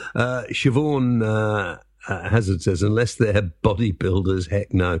 Siobhan Hazard says, unless they're bodybuilders,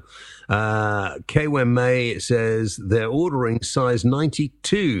 heck no. Kwen May says they're ordering size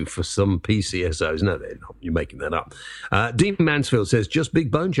 92 for some PCSOs. No, they're not. You're making that up. Dean Mansfield says, just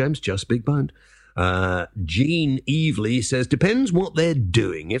big bone, James, just big bone. Jean Evely says, depends what they're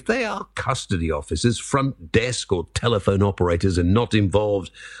doing. If they are custody officers, front desk or telephone operators and not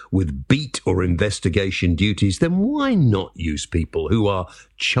involved with beat or investigation duties, then why not use people who are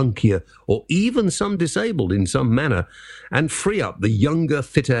chunkier or even some disabled in some manner and free up the younger,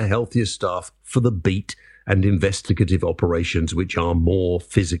 fitter, healthier staff for the beat and investigative operations, which are more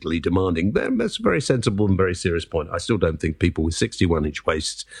physically demanding? That's a very sensible and very serious point. I still don't think people with 61-inch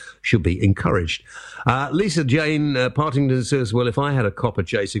waists should be encouraged. Lisa Jane Partington says, well, if I had a copper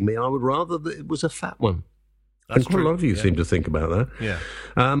chasing me, I would rather that it was a fat one. That's and quite true. a lot of you seem to think about that. Yeah.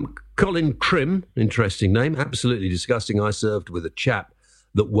 Colin Trim, interesting name, absolutely disgusting. I served with a chap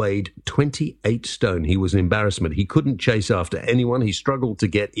that weighed 28 stone. He was an embarrassment. He couldn't chase after anyone. He struggled to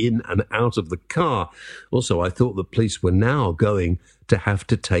get in and out of the car. Also, I thought the police were now going to have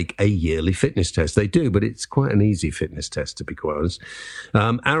to take a yearly fitness test. They do, but it's quite an easy fitness test, to be quite honest.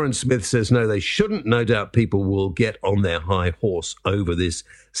 Aaron Smith says, no, they shouldn't. No doubt people will get on their high horse over this.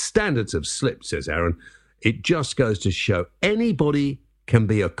 Standards have slipped, says Aaron. It just goes to show anybody can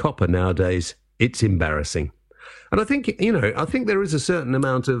be a copper nowadays. It's embarrassing. And I think, I think there is a certain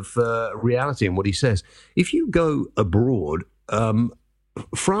amount of reality in what he says. If you go abroad,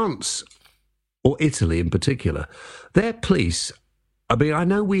 France or Italy in particular, their police, I mean, I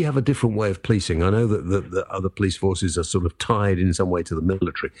know we have a different way of policing. I know that the other police forces are sort of tied in some way to the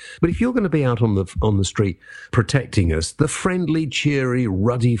military. But if you're going to be out on the street protecting us, the friendly, cheery,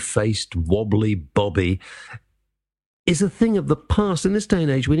 ruddy-faced, wobbly Bobby is a thing of the past. In this day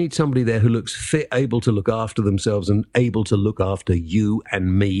and age, we need somebody there who looks fit, able to look after themselves and able to look after you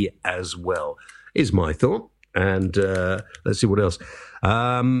and me as well, is my thought. And let's see what else.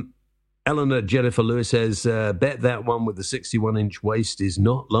 Eleanor Jennifer Lewis says, bet that one with the 61-inch waist is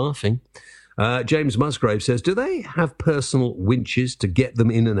not laughing. James Musgrave says, do they have personal winches to get them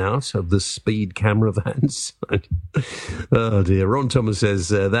in and out of the speed camera vans? Oh, dear. Ron Thomas says,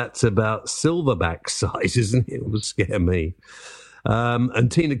 that's about silverback size, isn't it? It will scare me.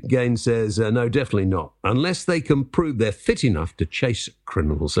 And Tina Gaines says, no, definitely not. Unless they can prove they're fit enough to chase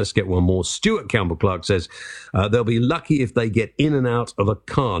criminals. Let's get one more. Stuart Campbell Clark says, they'll be lucky if they get in and out of a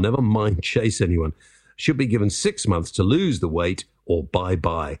car, never mind chase anyone. Should be given 6 months to lose the weight or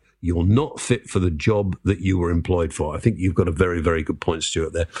bye-bye. You're not fit for the job that you were employed for. I think you've got a very, very good point,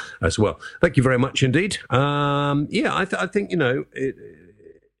 Stuart, there as well. Thank you very much indeed. I think,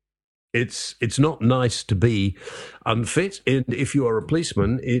 it's not nice to be unfit. And if you are a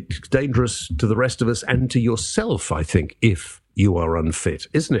policeman, it's dangerous to the rest of us and to yourself, I think, if you are unfit,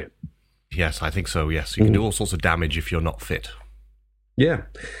 isn't it? Yes, I think so, yes. You can do all sorts of damage if you're not fit. Yeah.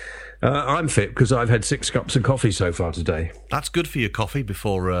 I'm fit because I've had 6 cups of coffee so far today. That's good for your coffee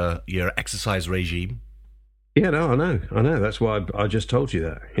before your exercise regime. Yeah, no, I know. That's why I just told you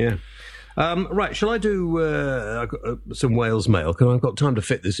that, yeah. Right, shall I do some Wales Mail? Because I've got time to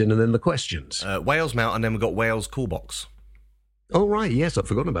fit this in, and then the questions. Wales Mail, and then we've got Wales Cool Box. Oh, right, yes, I've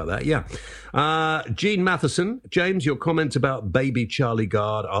forgotten about that, yeah. Jean Matheson, James, your comments about baby Charlie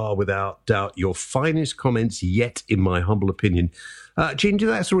Gard are without doubt your finest comments yet, in my humble opinion. Jean,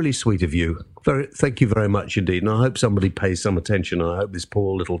 that's really sweet of you. Thank you very much indeed, and I hope somebody pays some attention. I hope this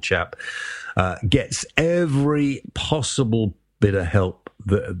poor little chap gets every possible bit of help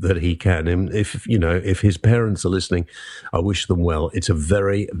that he can. And if his parents are listening, I wish them well. It's a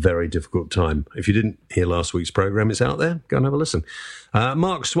very, very difficult time. If you didn't hear last week's programme, it's out there. Go and have a listen.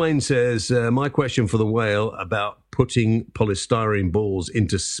 Mark Swain says, my question for the whale about putting polystyrene balls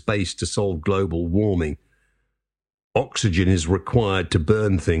into space to solve global warming. Oxygen is required to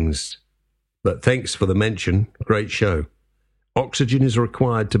burn things. But thanks for the mention. Great show. Oxygen is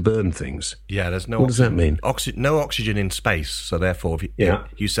required to burn things. Yeah, there's no. What does that mean? No oxygen in space. So therefore,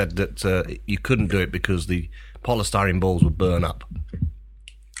 you said that you couldn't do it because the polystyrene balls would burn up.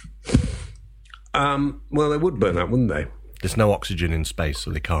 Well, they would burn up, wouldn't they? There's no oxygen in space,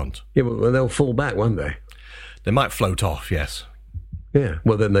 so they can't. Yeah, well, they'll fall back, won't they? They might float off, yes. Yeah,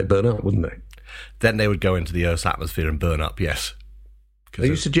 well, then they'd burn up, wouldn't they? Then they would go into the Earth's atmosphere and burn up, yes. Are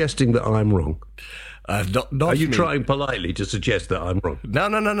you suggesting that I'm wrong? Not Are you me. Trying politely to suggest that I'm wrong? No.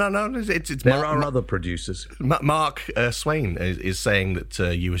 It's there are other producers. Mark Swain is saying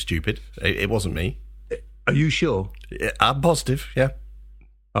that you were stupid. It wasn't me. Are you sure? I'm positive, yeah.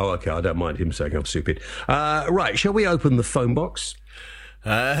 Oh, okay, I don't mind him saying I'm stupid. Right, shall we open the phone box?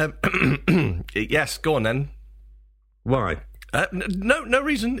 Yes, go on then. Why? No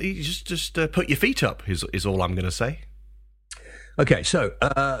reason. You just put your feet up is all I'm going to say. Okay, so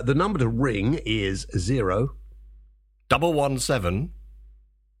the number to ring is 117.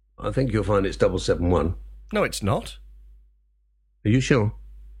 I think you'll find it's 771. No, it's not. Are you sure?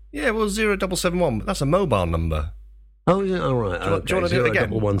 Yeah, well, 0771. That's a mobile number. Oh, yeah, all right. Do you want to do it again?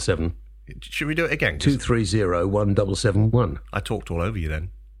 0117 Should we do it again? 230 1771. I talked all over you then.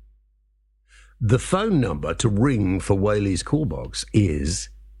 The phone number to ring for Whaley's call box is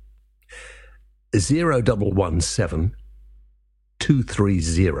 0117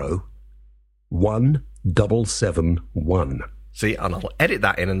 230 1771. See, and I'll edit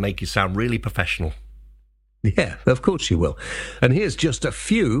that in and make you sound really professional. Yeah, of course you will. And here's just a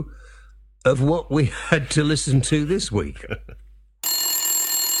few of what we had to listen to this week.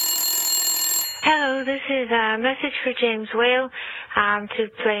 Hello, this is a message for James Whale to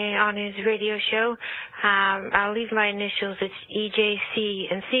play on his radio show. I'll leave my initials. It's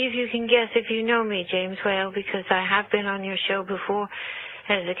EJC. And see if you can guess if you know me, James Whale, because I have been on your show before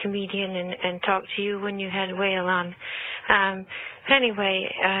as a comedian and talked to you when you had Whale on.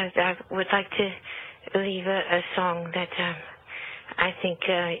 Anyway, I would like to leave a song that I think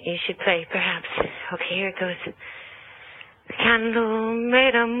you should play, perhaps. Okay, here it goes. The candle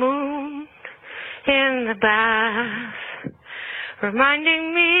made a moon in the bath,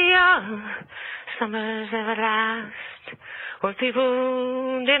 reminding me of summers everlast, where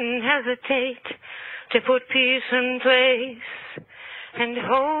people didn't hesitate to put peace in place, and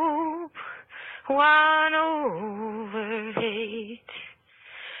hope won over hate.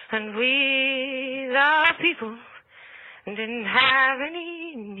 And we, the people, didn't have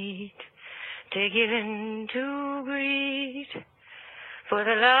any need to give in to greed. For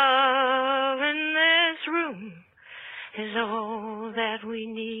the love in this room is all that we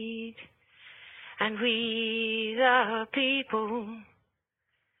need. And we, the people,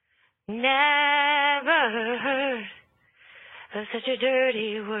 never heard of such a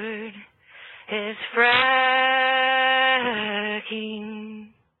dirty word as fracking.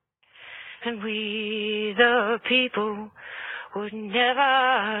 And we, the people, would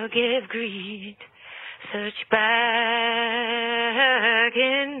never give greed such backing.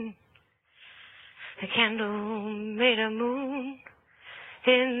 The candle made a moon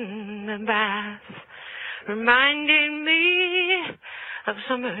in the bath, reminding me of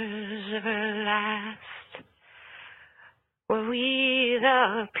summers everlast, where we,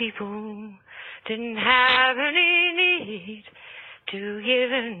 the people, didn't have any need to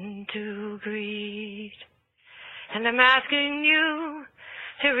give in to greed. And I'm asking you,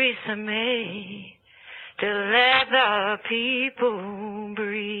 Theresa May, to let the people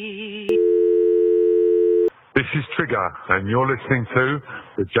breathe. This is Trigger, and you're listening to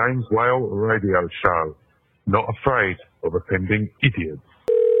the James Whale Radio Show. Not afraid of offending idiots.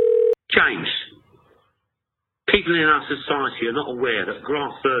 James, people in our society are not aware that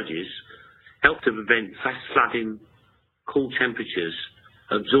grass verges help to prevent fast flooding, cool temperatures,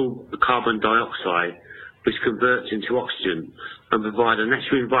 absorb the carbon dioxide, which converts into oxygen, and provide a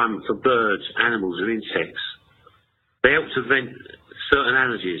natural environment for birds, animals and insects. They help to prevent certain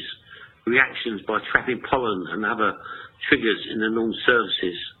allergies, reactions by trapping pollen and other triggers in the lawn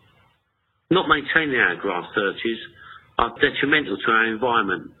surfaces. Not maintaining our grass verges are detrimental to our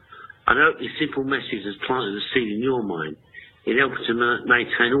environment. And I hope this simple message has planted a seed in your mind. It helps to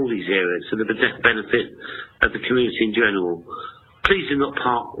maintain all these areas for the benefit of the community in general. Please do not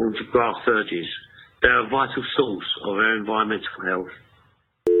park onto grass verges. They are a vital source of our environmental health.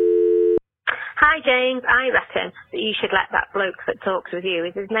 Hi, James. I reckon that you should let that bloke that talks with you,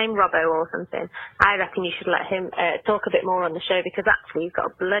 is his name Robbo or something? I reckon you should let him talk a bit more on the show, because actually he's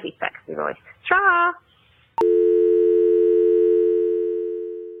got a bloody sexy voice. Tra!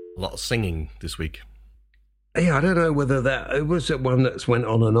 A lot of singing this week. Yeah, I don't know whether it was one that's went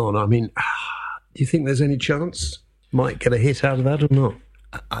on and on. I mean, do you think there's any chance might get a hit out of that or not?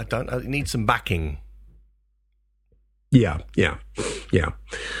 I don't know. It needs some backing. Yeah.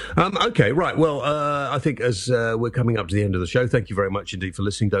 Okay, right. Well, I think as we're coming up to the end of the show, thank you very much indeed for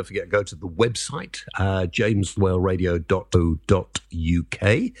listening. Don't forget, go to the website, jameswhaleradio.co.uk.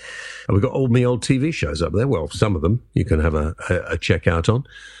 And we've got all my old TV shows up there. Well, some of them you can have a check out on.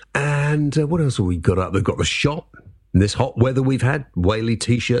 And what else have we got up? They've got the shop. In this hot weather we've had, Whaley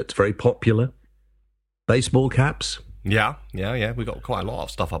T-shirts, very popular. Baseball caps. Yeah. We've got quite a lot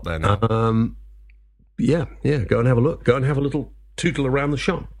of stuff up there now. Yeah. Go and have a look. Go and have a little tootle around the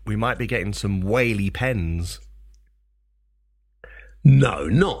shop. We might be getting some Whaley pens. No,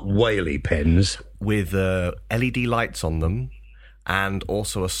 not Whaley pens. With LED lights on them and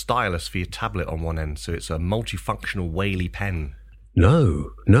also a stylus for your tablet on one end. So it's a multifunctional Whaley pen.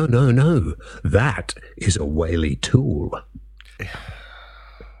 No. That is a Whaley tool.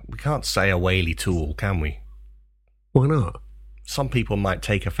 We can't say a Whaley tool, can we? Why not? Some people might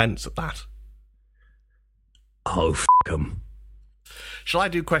take offence at that. Oh, f*** 'em. Shall I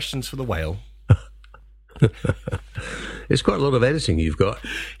do questions for the whale? It's quite a lot of editing you've got.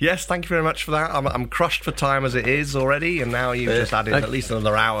 Yes, thank you very much for that. I'm crushed for time as it is already, and now you've just added at least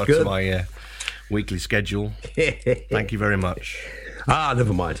another hour to my weekly schedule. Thank you very much.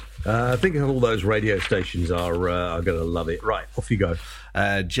 Never mind. I think all those radio stations are going to love it. Right, off you go.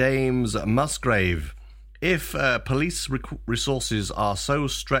 James Musgrave. If police resources are so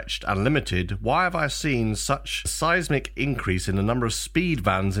stretched and limited, why have I seen such seismic increase in the number of speed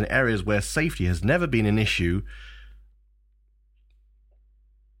vans in areas where safety has never been an issue?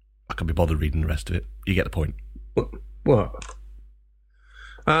 I can't be bothered reading the rest of it. You get the point. What?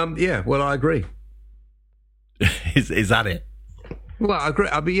 Yeah, well, I agree. Is that it? Well, I agree.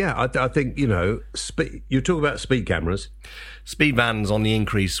 I mean, yeah, I think, you talk about speed cameras. Speed vans on the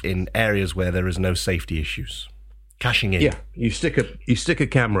increase in areas where there is no safety issues. Cashing in. Yeah, you stick a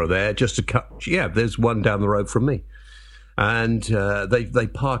camera there just to cut. Yeah, there's one down the road from me, and they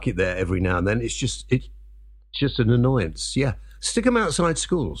park it there every now and then. It's just an annoyance. Yeah, stick them outside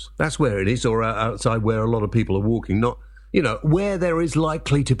schools. That's where it is, or outside where a lot of people are walking. Not where there is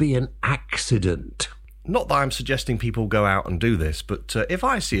likely to be an accident. Not that I'm suggesting people go out and do this, but if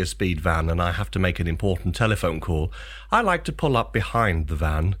I see a speed van and I have to make an important telephone call, I like to pull up behind the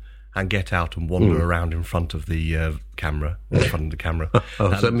van and get out and wander around in front of the camera.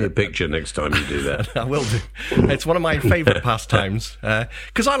 Send me a picture next time you do that. I will do. It's one of my favourite pastimes,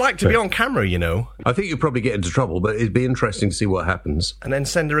 because I like to be on camera, I think you'll probably get into trouble, but it'd be interesting to see what happens. And then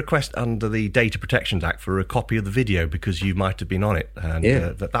send a request under the Data Protection Act for a copy of the video because you might have been on it, and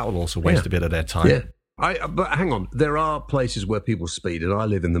that will also waste a bit of their time. Yeah. But hang on, there are places where people speed, and I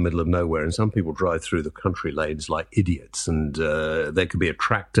live in the middle of nowhere, and some people drive through the country lanes like idiots, and there could be a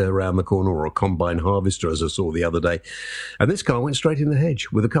tractor around the corner or a combine harvester, as I saw the other day, and this car went straight in the hedge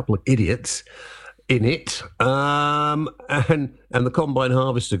with a couple of idiots in it, and the combine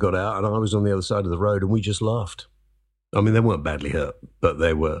harvester got out, and I was on the other side of the road, and we just laughed. I mean, they weren't badly hurt, but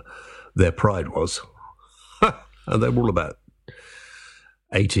their pride was, and they were all about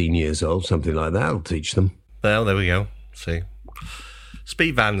 18 years old, something like that. I'll teach them. Well, there we go. See.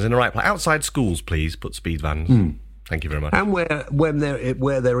 Speed vans in the right place. Outside schools, please, put speed vans. Thank you very much. And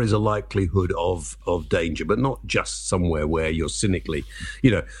where there is a likelihood of danger, but not just somewhere where you're cynically...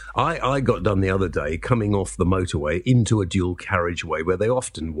 I got done the other day coming off the motorway into a dual carriageway where they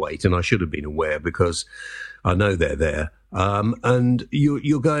often wait, and I should have been aware because I know they're there. And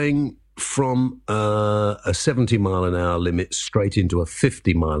you're going from a 70 mile an hour limit straight into a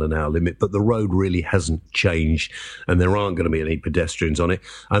 50 mile an hour limit, but the road really hasn't changed and there aren't going to be any pedestrians on it.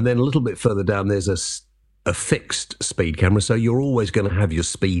 And then a little bit further down, there's a fixed speed camera, so you're always going to have your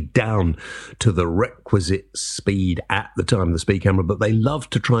speed down to the requisite speed at the time of the speed camera, but they love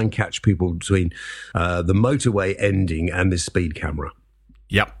to try and catch people between the motorway ending and this speed camera.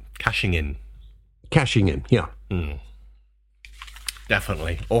 Yep, cashing in, yeah.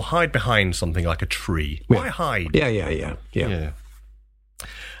 Definitely. Or hide behind something like a tree. Why hide? Yeah.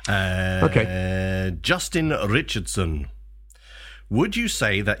 Okay. Justin Richardson. Would you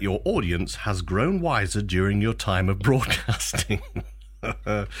say that your audience has grown wiser during your time of broadcasting?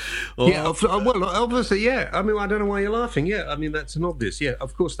 Well, obviously, yeah. I mean, I don't know why you're laughing. Yeah, I mean, that's an obvious. Yeah,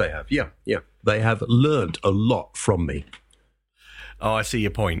 of course they have. Yeah. They have learnt a lot from me. Oh, I see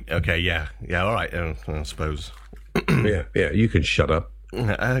your point. Okay, yeah, all right, I suppose. Yeah, you can shut up.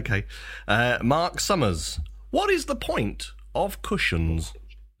 Okay. Mark Summers, what is the point of cushions?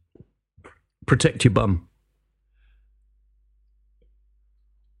 Protect your bum.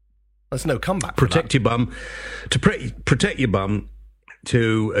 There's no comeback. Protect your bum. To protect your bum,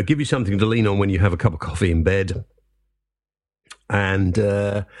 to give you something to lean on when you have a cup of coffee in bed,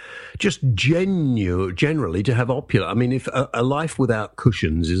 and just generally to have opulence. I mean, if a life without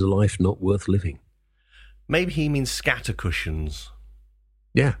cushions is a life not worth living. Maybe he means scatter cushions.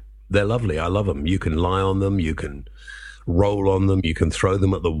 Yeah, they're lovely. I love them. You can lie on them. You can roll on them. You can throw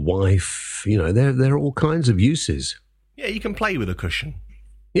them at the wife. There are all kinds of uses. Yeah, you can play with a cushion.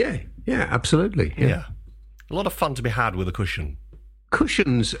 Yeah, absolutely. Yeah. A lot of fun to be had with a cushion.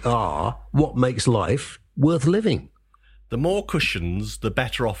 Cushions are what makes life worth living. The more cushions, the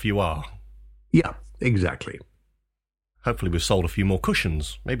better off you are. Yeah, exactly. Hopefully we've sold a few more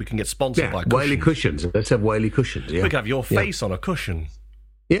cushions. Maybe we can get sponsored by cushions. Whaley cushions. Let's have Whaley cushions. Yeah. We could have your face on a cushion.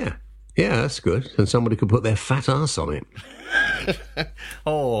 Yeah, that's good. And somebody could put their fat ass on it.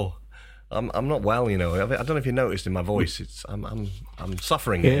 Oh, I'm not well, I don't know if you noticed in my voice. I'm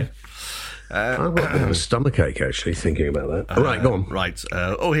suffering here. I've got a bit of a stomachache, actually, thinking about that. All right, go on. Right.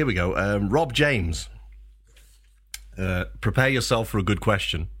 Here we go. Rob James. Prepare yourself for a good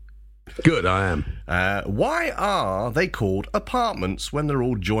question. Good, I am. Why are they called apartments when they're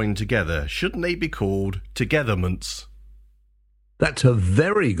all joined together? Shouldn't they be called togetherments? That's a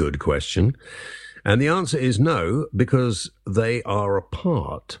very good question. And the answer is no, because they are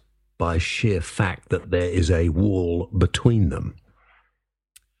apart by sheer fact that there is a wall between them.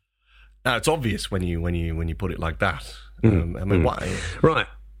 Now, it's obvious when you put it like that. Why? Right.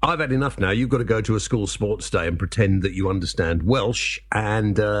 I've had enough now. You've got to go to a school sports day and pretend that you understand Welsh,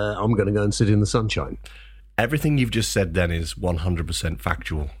 and I'm going to go and sit in the sunshine. Everything you've just said then is 100%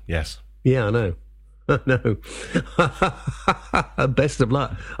 factual, yes. Yeah, I know. No. Best of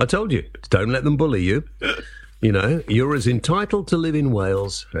luck. I told you, don't let them bully you. You know, you're as entitled to live in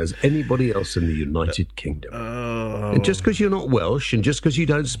Wales as anybody else in the United Kingdom. And just because you're not Welsh and just because you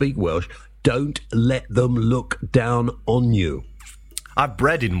don't speak Welsh, don't let them look down on you. I've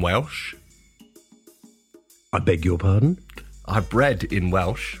bred in Welsh. I beg your pardon? I've bred in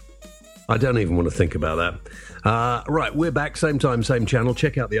Welsh. I don't even want to think about that. Right, we're back, same time, same channel.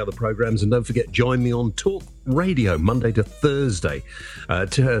 Check out the other programmes and don't forget, join me on Talk Radio, Monday to Thursday,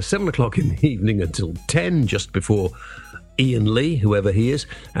 to 7 o'clock in the evening until 10, just before Ian Lee, whoever he is,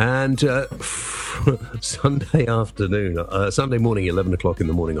 and Sunday morning, 11 o'clock in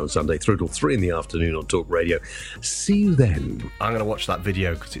the morning on Sunday, through till 3 in the afternoon on Talk Radio. See you then. I'm going to watch that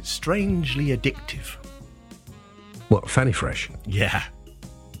video because it's strangely addictive. What, Fanny Fresh? Yeah.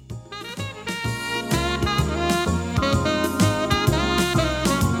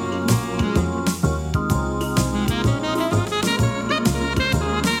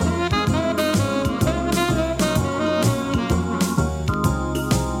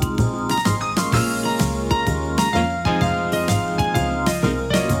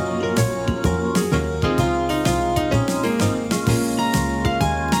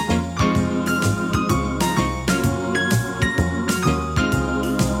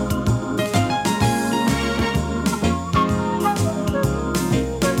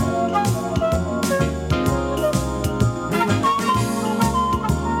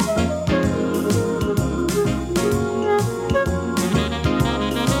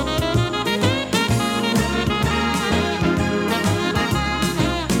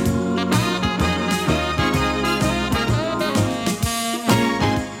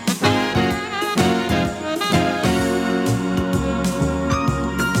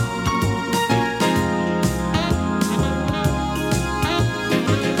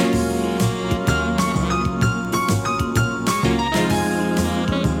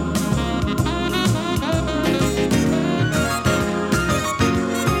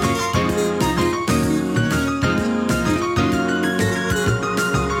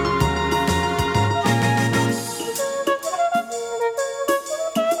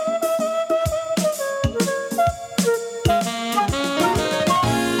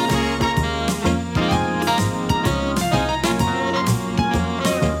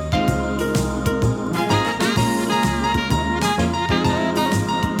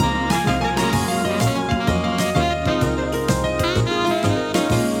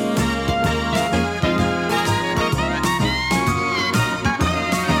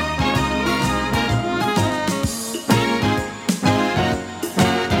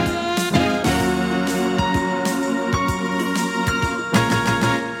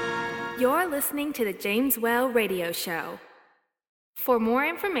 To the James Whale Radio Show. For more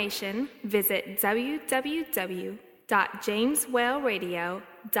information, visit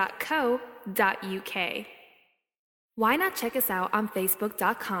www.jameswhaleradio.co.uk. Why not check us out on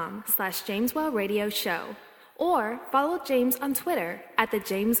facebook.com/James Whale Radio Show or follow James on Twitter @the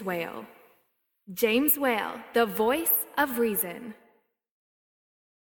James Whale. James Whale, the voice of reason.